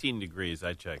 Yes. 15 degrees,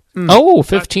 I checked. Oh,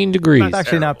 15 degrees. It's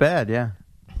actually not bad, yeah.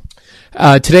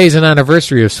 Today's an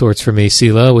anniversary of sorts for me,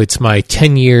 CeeLo. It's my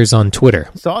 10 years on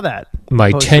Twitter. Saw that.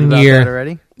 My Posted 10-year... about that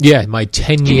already? Yeah, my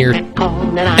 10-year...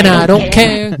 And I don't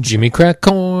care. Jimmy Crack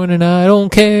Corn and I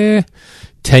don't care.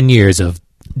 10 years of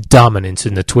dominance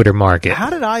in the Twitter market. How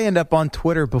did I end up on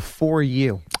Twitter before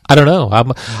you? I don't know.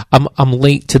 I'm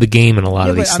late to the game in a lot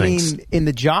of these things. I mean, in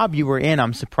the job you were in,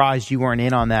 I'm surprised you weren't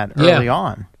in on that early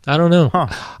on. I don't know. Huh.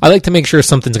 I like to make sure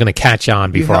something's going to catch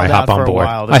on before I hop on board.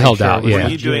 I held out, yeah. Were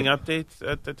you doing updates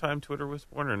at the time Twitter was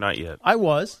born or not yet? I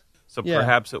was. So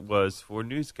perhaps it was for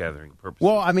news gathering purposes.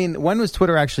 Well, I mean, when was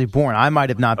Twitter actually born? I might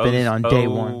have not been in on day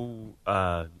one.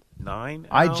 9?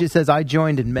 It says I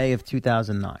joined in May of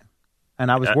 2009. And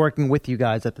I was working with you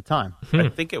guys at the time. I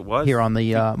think it was. Here on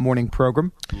the morning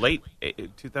program. Late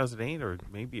 2008 or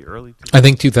maybe early 2008. I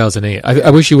think 2008. I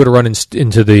wish you would have run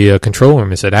into the control room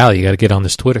and said, "Al, you got to get on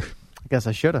this Twitter." I guess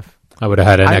I should have. I would have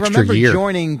had an extra year. I remember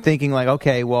joining thinking like,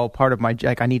 okay, well, part of my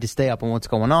I need to stay up on what's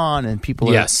going on, and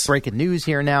people are breaking news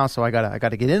here now, so I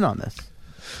gotta get in on this.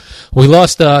 We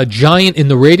lost a giant in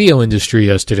the radio industry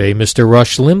yesterday. Mr.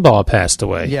 Rush Limbaugh passed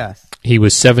away. Yes. He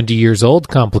was 70 years old,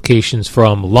 complications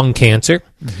from lung cancer.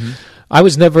 Mm-hmm. I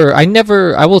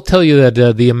will tell you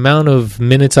that the amount of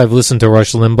minutes I've listened to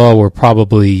Rush Limbaugh were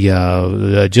probably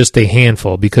just a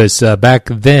handful, because back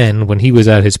then, when he was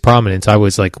at his prominence, I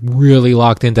was like really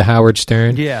locked into Howard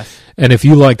Stern. Yes. And if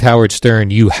you liked Howard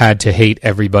Stern, you had to hate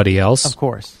everybody else. Of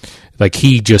course. Like,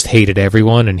 he just hated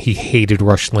everyone, and he hated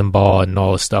Rush Limbaugh and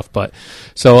all this stuff. But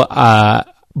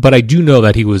I do know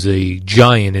that he was a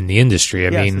giant in the industry.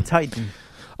 I mean, a titan.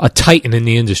 A titan in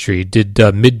the indry. Did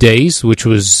middays, which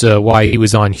was why he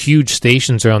was on huge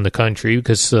stations around the country,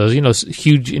 because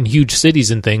huge cities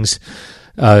and things,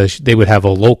 they would have a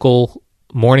local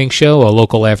morning show, a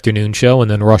local afternoon show,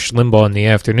 and then Rush Limbaugh in the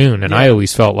afternoon. And I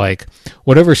always felt like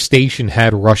whatever station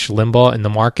had Rush Limbaugh in the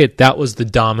market, that was the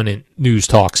dominant news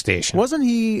talk station. Wasn't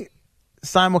he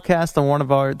simulcast on one of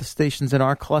the stations in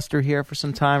our cluster here for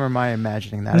some time, or am I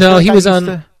imagining that? No, he was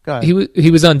on. He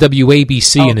was on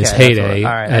WABC in his heyday.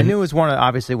 All right, I knew it was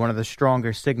obviously one of the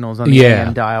stronger signals on the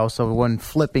AM dial. So when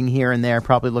flipping here and there,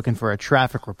 probably looking for a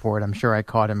traffic report, I'm sure I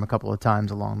caught him a couple of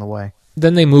times along the way.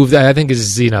 Then they moved. I think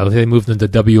they moved into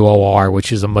WOR,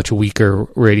 which is a much weaker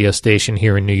radio station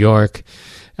here in New York.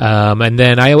 And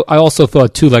then I also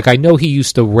thought too, like, I know he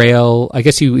used to rail. I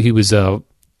guess he was a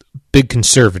big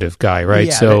conservative guy, right?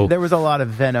 Yeah, so there was a lot of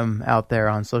venom out there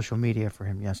on social media for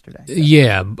him yesterday. So.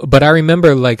 Yeah, but I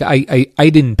remember, like, I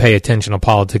didn't pay attention to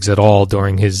politics at all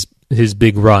during his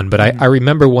big run, but I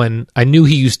remember when I knew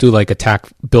he used to, like, attack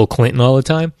Bill Clinton all the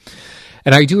time.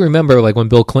 And I do remember, like, when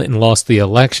Bill Clinton lost the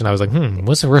election, I was like,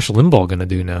 what's Rush Limbaugh going to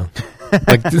do now?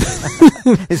 Like,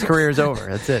 his career's over.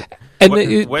 That's it. And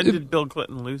when did Bill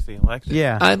Clinton lose the election?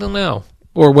 Yeah, I don't know.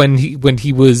 Or when he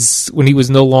was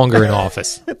no longer in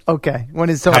office. Okay. How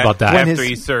about that? After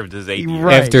he served his 8 years.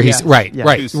 Right, After he's right.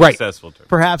 Successful term.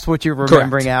 Perhaps what you're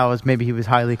remembering, Al, is maybe he was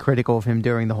highly critical of him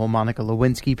during the whole Monica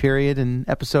Lewinsky period and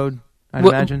episode. I'd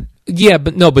imagine. Yeah,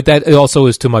 but that also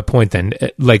is to my point. Then,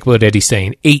 like what Eddie's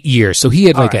saying, 8 years. So he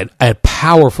had a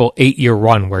powerful 8-year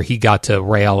run where he got to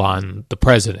rail on the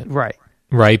president.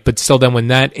 Right, but still, then when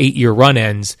that 8-year run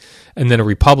ends, and then a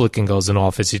Republican goes in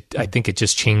office, I think it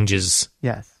just changes.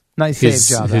 Yes, nice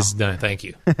save job. Thank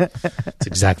you. That's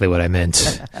exactly what I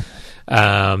meant.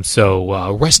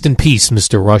 So rest in peace,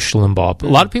 Mr. Rush Limbaugh. A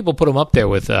lot of people put him up there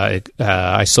with.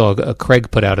 I saw Craig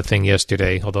put out a thing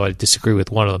yesterday, although I disagree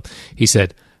with one of them. He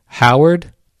said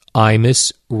Howard,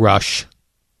 Imus, Rush,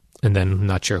 and then I'm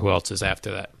not sure who else is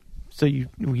after that. So you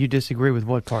disagree with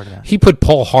what part of that? He put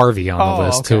Paul Harvey on the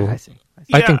list too. I see.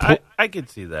 Yeah, I could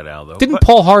see that, Al, though. Didn't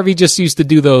Paul Harvey just used to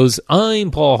do those,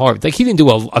 I'm Paul Harvey? Like, he didn't do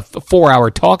a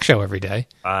 4-hour talk show every day.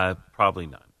 Probably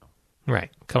not. Right.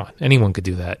 Come on. Anyone could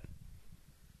do that.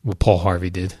 What Paul Harvey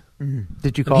did.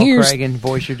 Did you call Craig and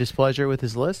voice your displeasure with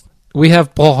his list? We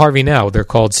have Paul Harvey now. They're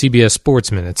called CBS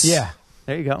Sports Minutes. Yeah.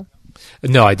 There you go.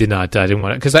 No, I did not. I didn't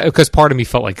want to, because part of me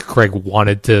felt like Craig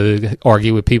wanted to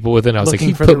argue with people with it. And I was Looking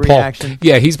like, for the reaction.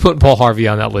 he's putting Paul Harvey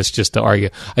on that list just to argue.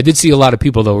 I did see a lot of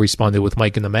people though responded with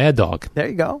Mike and the Mad Dog. There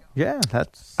you go. Yeah,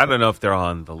 that's. I don't know if they're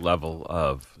on the level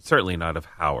of, certainly not of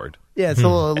Howard. Yeah, it's a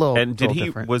little. And did he?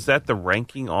 Different. Was that the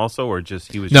ranking also, or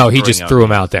just he was? No, he just threw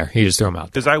him out there. He just threw him out.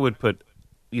 Because I would put,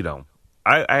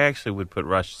 I actually would put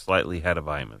Rush slightly ahead of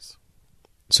Imus.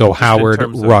 So just Howard,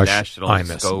 in terms Rush, of national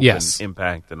Imus, scope yes, and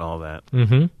impact and all that.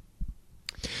 Mm-hmm.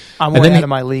 I'm way out of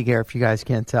my league here, if you guys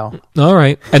can't tell. All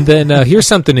right. And then here's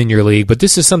something in your league, but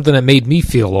this is something that made me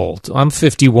feel old. I'm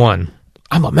 51.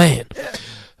 I'm a man.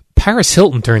 Paris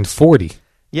Hilton turned 40.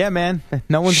 Yeah, man.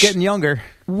 No one's getting younger.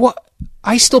 What?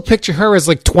 I still picture her as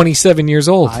like 27 years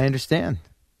old. I understand.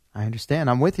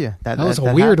 I'm with you. That was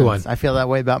a weird happens. one. I feel that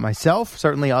way about myself.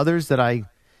 Certainly others that I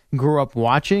grew up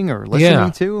watching or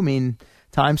listening to. I mean,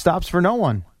 time stops for no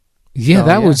one. Yeah, so,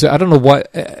 that was, I don't know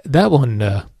what, that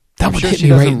one... That one hit me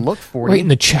right in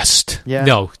the chest. Yeah.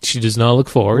 No, she does not look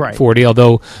 40,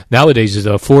 although nowadays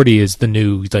 40 is the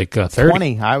new, like, 30.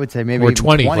 20, I would say. Maybe or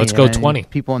 20. Let's go 20.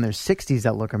 People in their 60s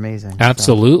that look amazing.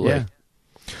 Absolutely. So, yeah.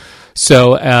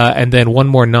 So, and then one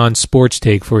more non-sports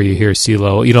take for you here,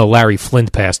 CeeLo. You know, Larry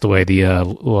Flint passed away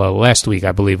last week,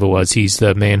 I believe it was. He's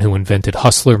the man who invented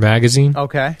Hustler magazine.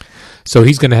 Okay. So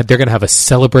they're going to have a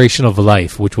celebration of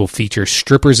life, which will feature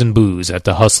strippers and booze at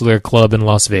the Hustler Club in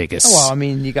Las Vegas. Oh, well, I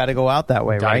mean, you got to go out that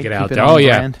way, right? Get out there. Oh,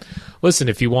 yeah. Brand. Listen,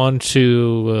 if you want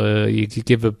to,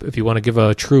 if you want to give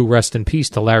a true rest in peace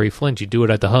to Larry Flint, you do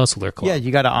it at the Hustler Club. Yeah,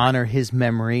 you got to honor his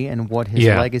memory and what his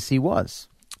legacy was.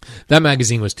 That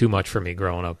magazine was too much for me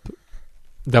growing up.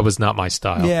 That was not my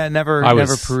style. Yeah, never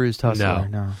perused Hustler.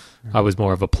 No. I was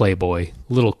more of a Playboy,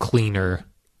 a little cleaner.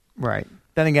 Right.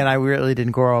 Then again, I really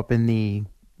didn't grow up in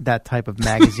that type of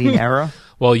magazine era.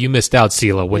 Well, you missed out,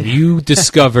 CeeLo. When you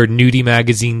discovered nudie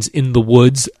magazines in the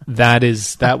woods, that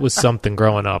was something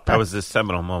growing up. That was a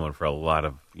seminal moment for a lot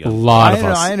of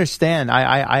us. I understand.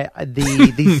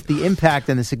 The impact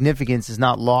and the significance is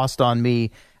not lost on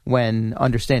me when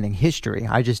understanding history.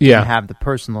 I just didn't have the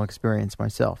personal experience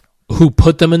myself. Who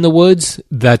put them in the woods?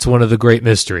 That's one of the great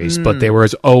mysteries. But there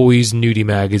was always nudie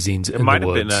magazines in the woods. It might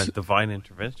have been a divine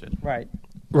intervention.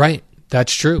 Right.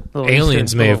 That's true.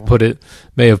 Aliens may have put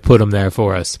them there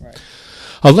for us. Right.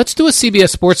 Let's do a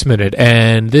CBS Sports Minute,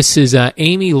 and this is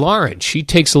Amy Lawrence. She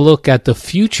takes a look at the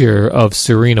future of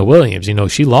Serena Williams. You know,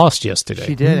 she lost yesterday.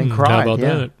 She did and cried. How about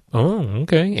that? Oh,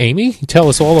 okay. Amy, tell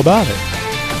us all about it.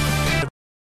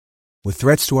 With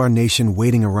threats to our nation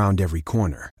waiting around every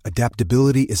corner,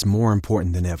 adaptability is more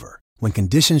important than ever. When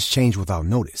conditions change without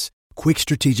notice, quick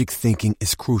strategic thinking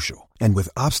is crucial. And with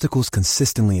obstacles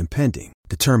consistently impending,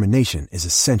 determination is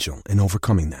essential in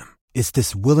overcoming them. It's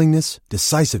this willingness,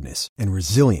 decisiveness, and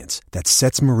resilience that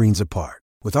sets Marines apart.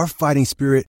 With our fighting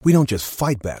spirit, we don't just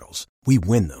fight battles, we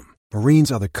win them.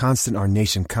 Marines are the constant our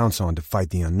nation counts on to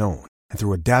fight the unknown. And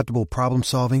through adaptable problem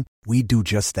solving, we do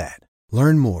just that.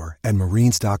 Learn more at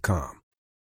Marines.com.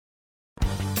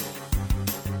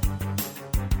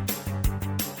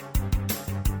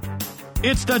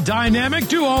 It's the dynamic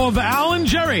duo of Al and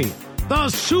Jerry, the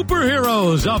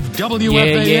superheroes of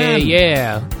WFAN.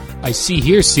 Yeah. I see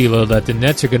here, CeeLo, that the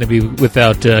Nets are going to be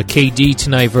without KD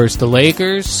tonight versus the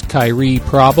Lakers. Kyrie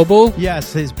probable.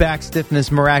 Yes, his back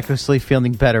stiffness miraculously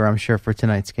feeling better, I'm sure, for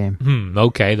tonight's game.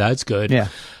 Okay, that's good. Yeah.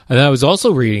 And I was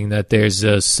also reading that there's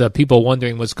people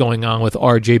wondering what's going on with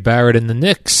R.J. Barrett and the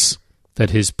Knicks,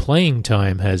 that his playing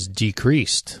time has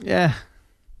decreased. Yeah.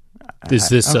 Is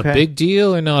this okay. a big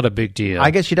deal or not a big deal?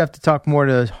 I guess you'd have to talk more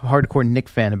to a hardcore Knick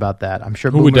fan about that. I'm sure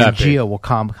Who would Boomer and that be? Gio will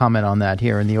comment on that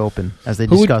here in the open as they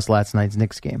discuss last night's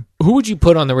Knicks game. Who would you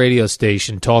put on the radio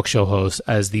station talk show host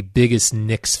as the biggest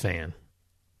Knicks fan?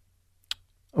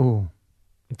 Ooh.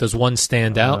 Does one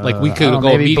stand out? Like, we could I don't go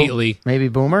know, maybe immediately. Maybe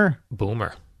Boomer,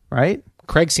 Boomer. right?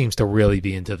 Craig seems to really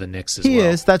be into the Knicks as He well.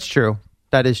 is. That's true.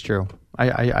 That is true.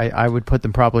 I would put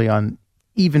them probably on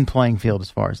even playing field as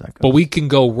far as that goes. But we can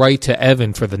go right to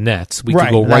Evan for the Nets. We Right,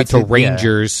 could go right that's to it, yeah.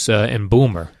 Rangers and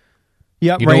Boomer.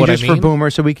 Yep, You know what I Rangers for mean? Boomer.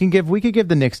 So we could give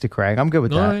the Knicks to Craig. I'm good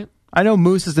with All that. right. I know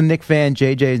Moose is a Knick fan.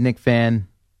 JJ is a Knick fan.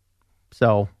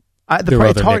 So There are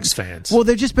it's other hard. Knicks fans. Well,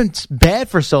 they've just been bad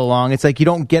for so long. It's like you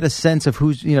don't get a sense of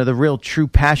who's the real true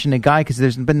passionate guy because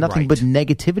there's been nothing Right. but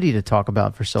negativity to talk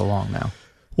about for so long now.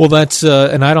 Well, that's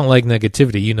and I don't like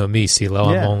negativity. You know me,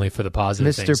 CeeLo. Yeah. I'm only for the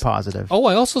positive Mr. things. Positive. Oh,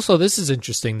 I also saw this is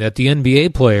interesting that the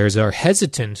NBA players are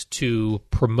hesitant to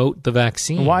promote the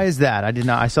vaccine. Why is that? I did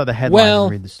not. I saw the headline Well,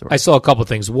 and read the story. I saw a couple of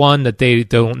things. One, that they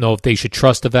don't know if they should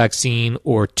trust the vaccine,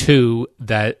 or two,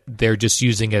 that they're just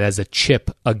using it as a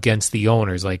chip against the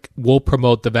owners. Like, we'll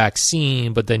promote the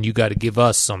vaccine, but then you got to give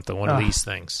us something, one of these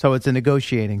things. So it's a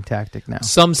negotiating tactic now.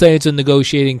 Some say it's a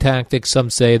negotiating tactic. Some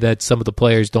say that some of the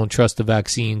players don't trust the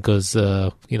vaccine because,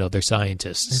 they're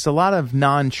scientists. There's a lot of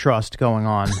non-trust going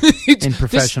on in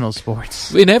professional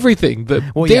sports. In everything. But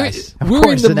Well, there- yes, of we're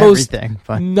course, in the in most everything,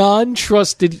 but-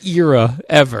 non-trusted era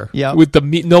ever. Yep. With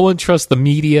no one trusts the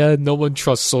media. No one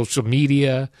trusts social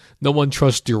media. No one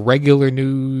trusts your regular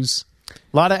news.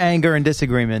 A lot of anger and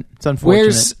disagreement. It's unfortunate.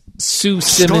 Where's Sue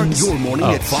Simmons? Start your morning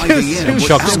at 5 a.m. with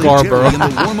Chuck Alan Scarborough. Terry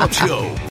and the warm-up show.